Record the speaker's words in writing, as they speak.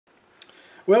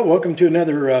Well, welcome to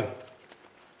another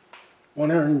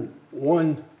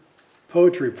 101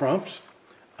 poetry prompts.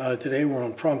 Today we're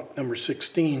on prompt number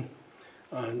 16.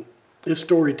 This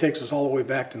story takes us all the way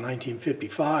back to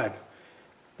 1955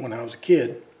 when I was a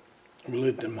kid. We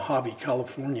lived in Mojave,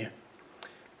 California.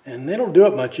 And they don't do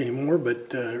it much anymore,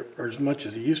 or as much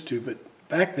as they used to. But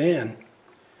back then,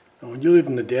 when you lived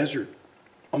in the desert,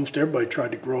 almost everybody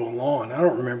tried to grow a lawn. I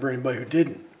don't remember anybody who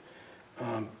didn't.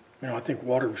 I think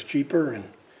water was cheaper, and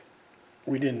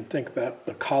we didn't think about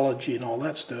ecology and all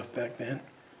that stuff back then.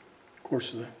 Of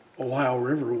course, the Ohio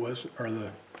River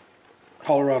the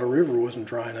Colorado River wasn't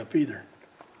drying up either.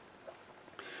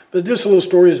 But this little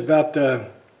story is about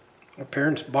my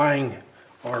parents buying.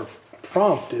 Our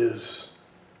prompt is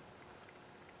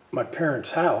my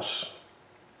parents' house.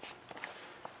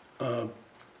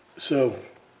 So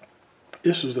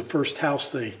this was the first house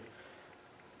they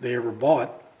ever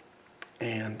bought,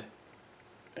 and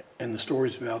the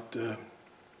story's about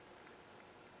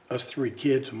us three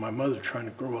kids and my mother trying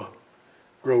to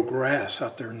grow grass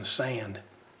out there in the sand.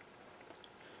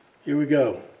 Here we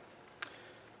go.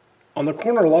 On the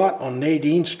corner lot on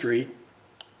Nadine Street,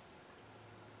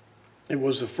 it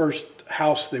was the first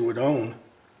house they would own.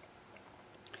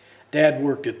 Dad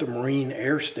worked at the Marine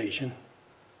Air Station,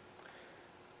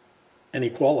 and he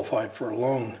qualified for a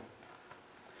loan.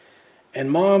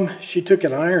 And Mom, she took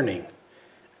an ironing.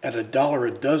 At $1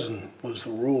 a dozen was the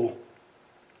rule.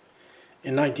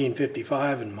 In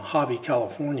 1955 in Mojave,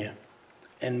 California.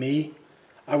 And me,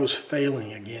 I was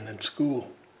failing again in school.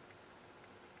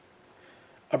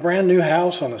 A brand new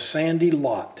house on a sandy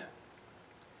lot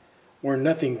where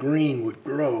nothing green would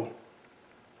grow.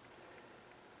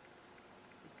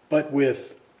 But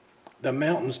with the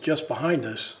mountains just behind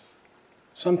us,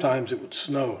 sometimes it would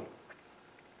snow.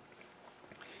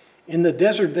 In the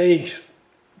desert,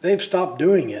 they've stopped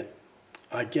doing it.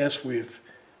 I guess we've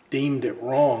deemed it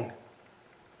wrong.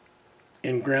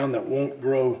 In ground that won't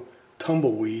grow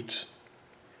tumbleweeds.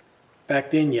 Back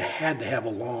then you had to have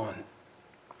a lawn.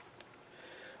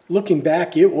 Looking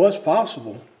back, it was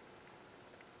possible.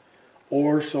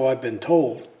 Or so I've been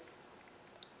told.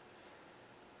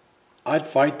 I'd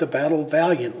fight the battle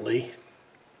valiantly,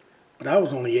 but I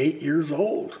was only 8 years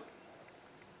old.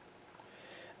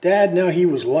 Dad, now he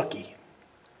was lucky.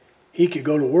 He could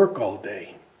go to work all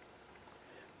day.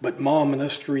 But Mom and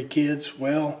us three kids,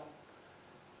 well,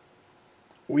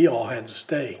 we all had to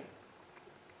stay.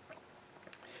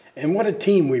 And what a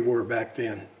team we were back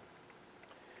then.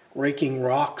 Raking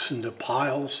rocks into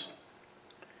piles,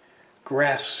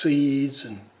 grass seeds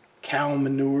and cow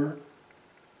manure,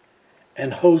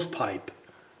 and hosepipe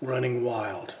running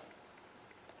wild.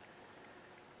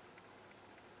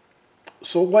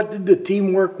 So what did the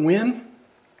teamwork win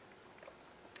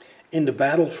in the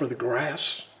battle for the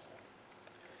grass?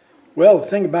 Well, the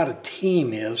thing about a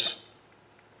team is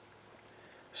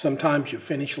sometimes you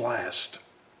finish last.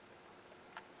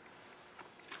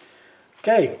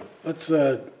 Okay, let's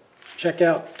check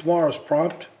out tomorrow's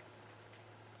prompt.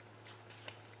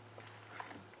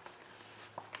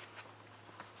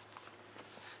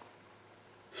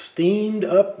 Steamed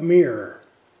up mirror.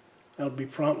 That'll be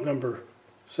prompt number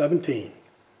 17.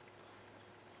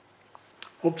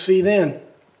 Hope to see you then.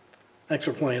 Thanks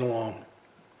for playing along.